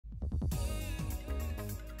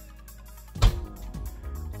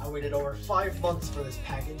waited over 5 months for this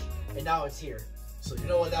package, and now it's here. So you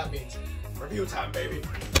know what that means. Review time, baby.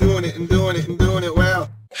 Doing it and doing it and doing it well.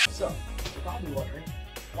 So, you're probably wondering,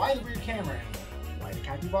 why the weird camera angle? Why the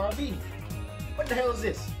capybara beanie? What the hell is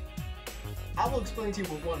this? I will explain to you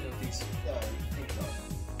what one of these things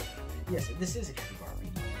are. Yes, this is a capybara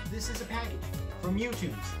beanie. This is a package from Youtooz.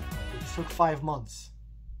 It took 5 months.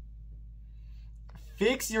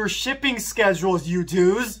 Fix your shipping schedules,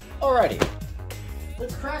 Youtooz! Alrighty.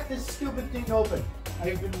 Let's crack this stupid thing open.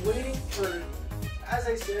 I've been waiting for, as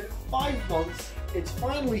I said, 5 months. It's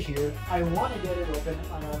finally here. I want to get it open,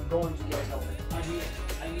 and I'm going to get it open. I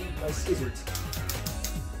need my scissors.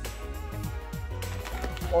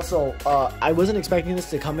 Also, I wasn't expecting this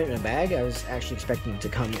to come in a bag. I was actually expecting it to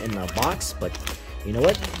come in a box, but you know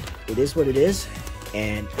what? It is what it is,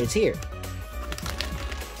 and it's here.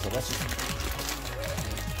 So let's just...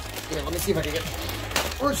 Here, let me see if I can get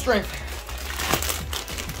brute strength.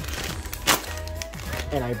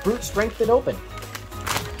 And I brute strength it open.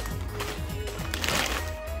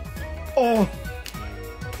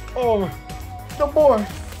 Oh, the boar.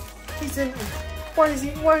 He's in. Why is he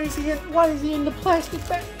in the plastic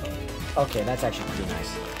bag? Okay, that's actually pretty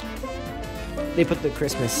nice. They put the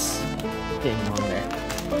Christmas thing on there.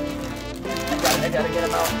 I gotta get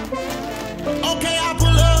him out. Okay, I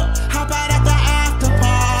pull up, hop out at the after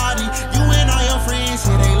party. You and all your friends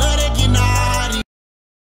say they love to get naughty.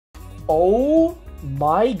 Oh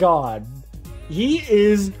my God, he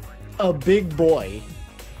is a big boy.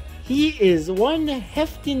 He is one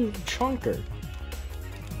hefting chunker.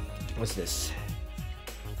 What's this?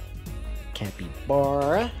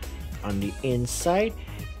 Capybara on the inside.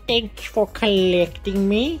 Thanks for collecting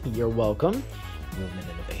me. You're welcome. You've been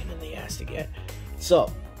in a pain in the ass to get.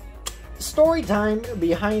 So, story time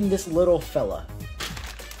behind this little fella.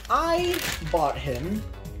 I bought him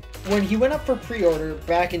when he went up for pre-order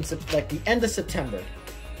back in like the end of September.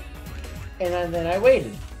 And then I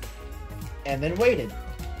waited. And then waited.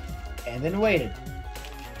 And then waited.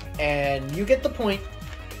 And you get the point.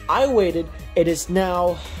 I waited. It is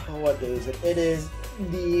now, what day is it? It is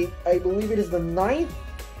I believe it is the 9th.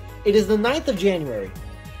 It is the 9th of January.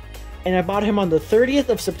 And I bought him on the 30th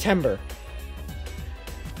of September.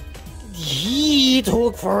 He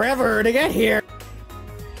took forever to get here.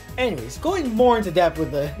 Anyways, going more into depth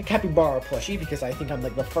with the capybara plushie, because I think I'm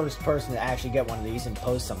like the first person to actually get one of these and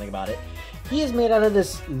post something about it. He is made out of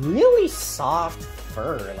this really soft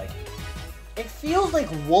fur. Like, it feels like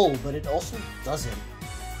wool, but it also doesn't.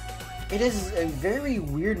 It is a very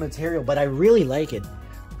weird material, but I really like it.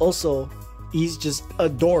 Also, he's just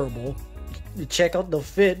adorable. Check out the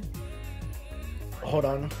fit. Hold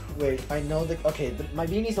on, wait, I know that, okay, my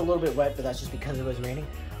beanie's a little bit wet, but that's just because it was raining.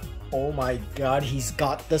 Oh my God, he's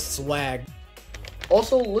got the swag.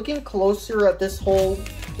 Also, looking closer at this whole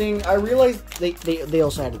thing, I realized they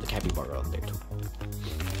also added the capybara on there too.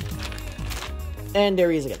 And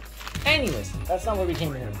there he is again. Anyways, that's not what we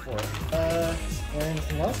came here for. Is there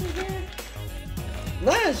anything else in here?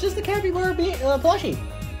 Nah, it's just the capybara plushie.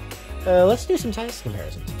 Let's do some size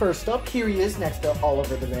comparisons. First up, here he is next to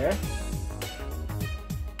Oliver the bear.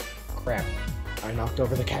 Crap, I knocked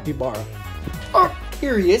over the capybara. Oh,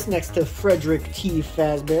 here he is next to Frederick T.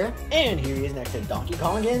 Fazbear. And here he is next to Donkey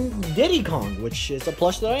Kong and Diddy Kong, which is a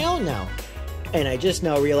plush that I own now. And I just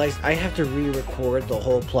now realized I have to re-record the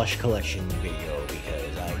whole plush collection video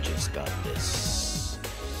because I just got this.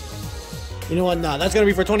 You know what? Nah, that's gonna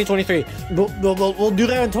be for 2023. We'll do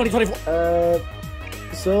that in 2024.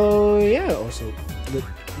 So yeah. Also,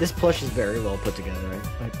 this plush is very well put together.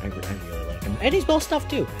 I really like him, and he's well stuffed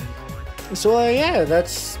too. So yeah,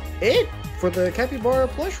 that's it for the capybara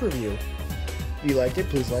plush review. If you liked it,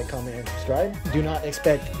 please like, comment, and subscribe. Do not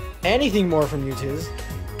expect anything more from Youtooz,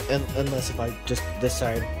 unless if I just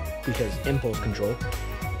decide, because impulse control,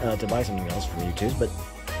 to buy something else from Youtooz. But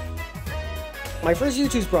my first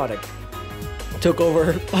Youtooz product took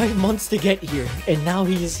over 5 months to get here, and now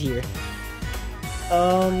he is here.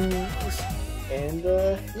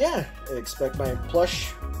 Yeah, expect my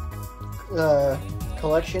plush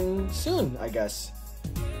collection soon, I guess.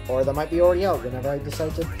 Or that might be already out whenever I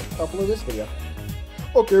decide to upload this video.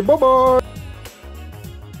 Okay, bye-bye!